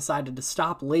up and decided to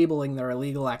stop labeling their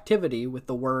illegal activity with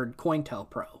the word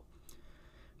COINTELPRO.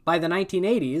 By the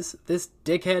 1980s, this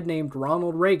dickhead named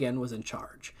Ronald Reagan was in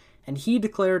charge, and he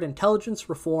declared intelligence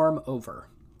reform over.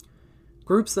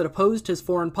 Groups that opposed his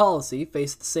foreign policy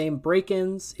faced the same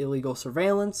break-ins, illegal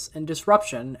surveillance, and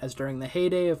disruption as during the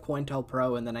heyday of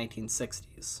COINTELPRO in the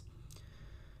 1960s.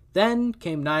 Then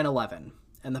came 9/11,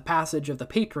 and the passage of the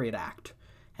Patriot Act,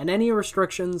 and any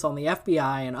restrictions on the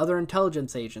FBI and other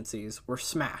intelligence agencies were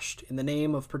smashed in the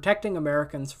name of protecting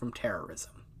Americans from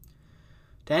terrorism.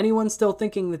 To anyone still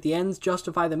thinking that the ends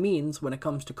justify the means when it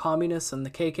comes to communists and the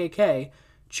KKK,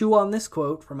 chew on this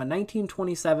quote from a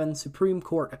 1927 Supreme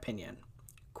Court opinion.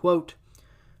 Quote,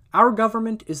 "Our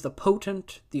government is the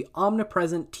potent, the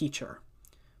omnipresent teacher.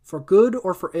 For good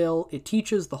or for ill, it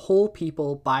teaches the whole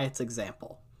people by its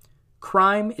example.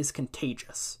 Crime is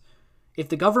contagious. If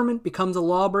the government becomes a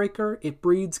lawbreaker, it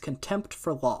breeds contempt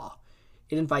for law.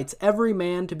 It invites every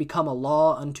man to become a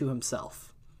law unto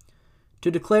himself. To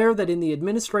declare that in the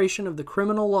administration of the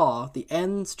criminal law the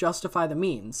ends justify the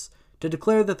means, to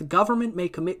declare that the government may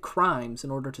commit crimes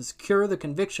in order to secure the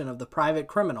conviction of the private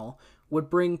criminal, would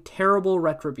bring terrible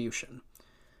retribution.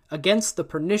 Against the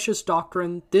pernicious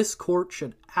doctrine, this court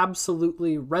should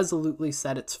absolutely, resolutely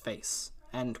set its face."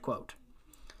 End quote.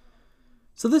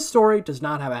 So this story does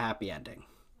not have a happy ending.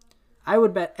 I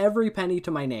would bet every penny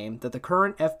to my name that the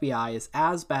current FBI is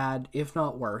as bad, if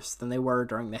not worse, than they were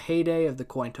during the heyday of the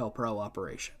COINTELPRO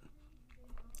operation.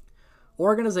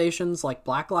 Organizations like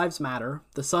Black Lives Matter,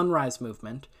 the Sunrise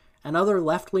Movement, and other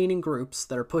left-leaning groups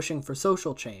that are pushing for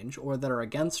social change or that are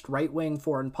against right-wing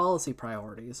foreign policy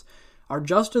priorities are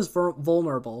just as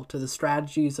vulnerable to the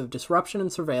strategies of disruption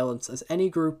and surveillance as any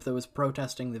group that was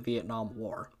protesting the Vietnam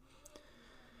War.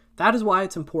 That is why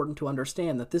it's important to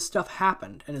understand that this stuff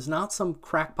happened and is not some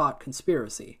crackpot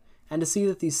conspiracy, and to see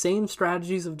that these same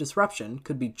strategies of disruption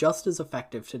could be just as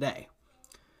effective today.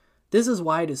 This is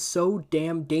why it is so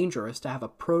damn dangerous to have a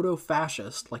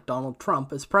proto-fascist like Donald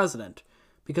Trump as president,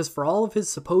 because for all of his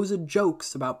supposed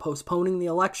jokes about postponing the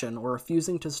election or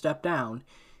refusing to step down,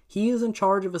 he is in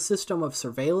charge of a system of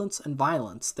surveillance and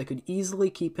violence that could easily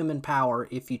keep him in power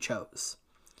if he chose.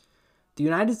 The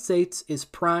United States is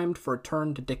primed for a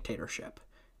turn to dictatorship,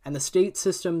 and the state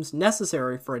systems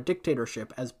necessary for a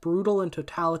dictatorship as brutal and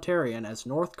totalitarian as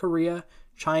North Korea,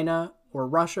 China, or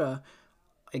Russia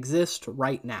exist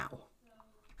right now.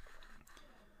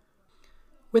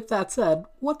 With that said,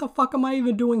 what the fuck am I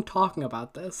even doing talking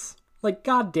about this? Like,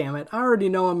 god damn it, I already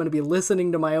know I'm going to be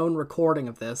listening to my own recording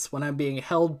of this when I'm being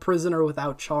held prisoner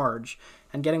without charge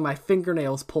and getting my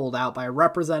fingernails pulled out by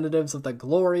representatives of the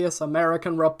glorious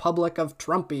American Republic of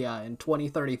Trumpia in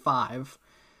 2035.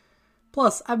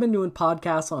 Plus, I've been doing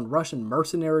podcasts on Russian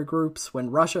mercenary groups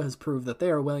when Russia has proved that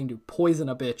they are willing to poison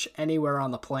a bitch anywhere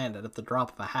on the planet at the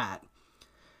drop of a hat.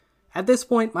 At this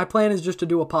point, my plan is just to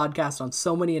do a podcast on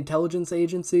so many intelligence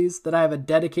agencies that I have a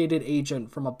dedicated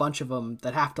agent from a bunch of them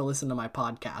that have to listen to my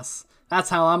podcasts. That's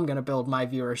how I'm going to build my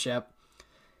viewership.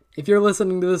 If you're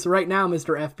listening to this right now,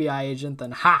 Mr. FBI agent,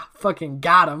 then ha, fucking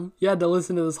got him. You had to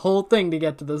listen to this whole thing to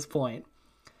get to this point.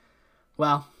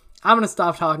 Well, I'm going to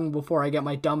stop talking before I get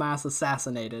my dumbass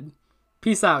assassinated.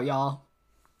 Peace out, y'all.